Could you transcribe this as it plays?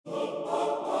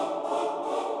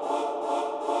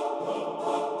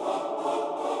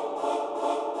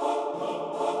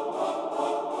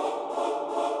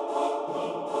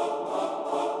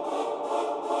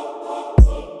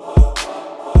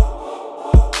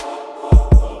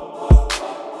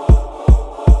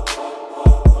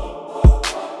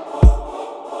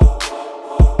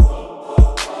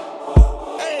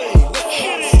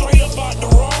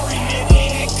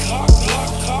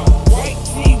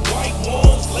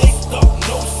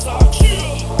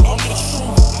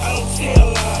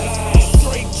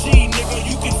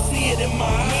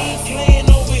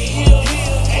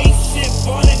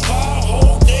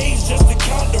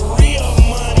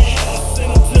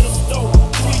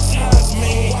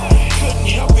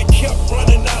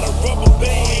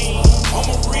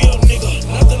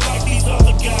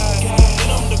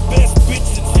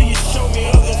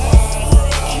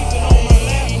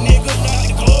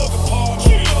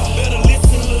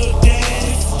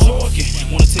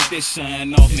that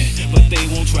shine off me. But they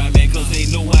won't try me, cause they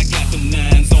know I got them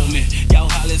nines on me. Y'all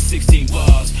hollin' 16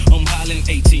 bars, I'm hollin'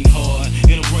 18 hard.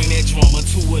 And I bring that drama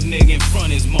to a nigga in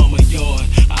front of his mama yard.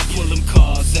 I pull them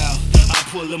cars out, I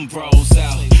pull them bros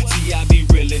out. See, I be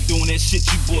really doing that shit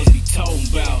you boys be talking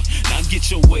about. Now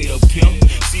get your weight up, pimp.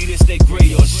 See, this that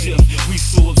gray or shift. We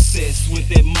so obsessed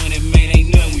with that money, man,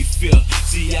 ain't nothing we feel.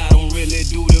 See, I don't really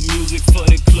do the music for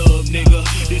the club, nigga.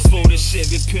 This for the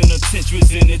Chevy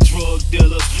penitentiaries and the drug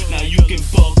dealers. Now you can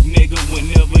buck, nigga,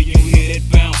 whenever you hear that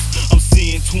bounce. I'm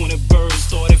seeing 20 birds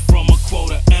started from a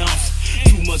quarter ounce.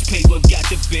 Too much paper, got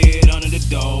the bed under the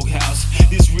doghouse.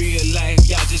 This real life,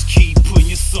 y'all just keep putting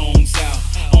your songs out.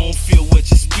 I don't feel what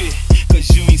you spit, cause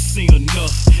you ain't seen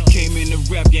enough. Came in the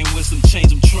rap game with some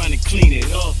change, I'm trying to clean it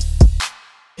up.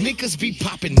 Niggas be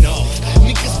popping off,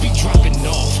 niggas be dropping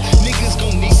off. Niggas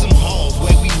gon' need some halls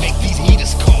where we make these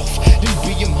heaters cough. Them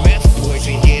be your math boys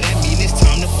in here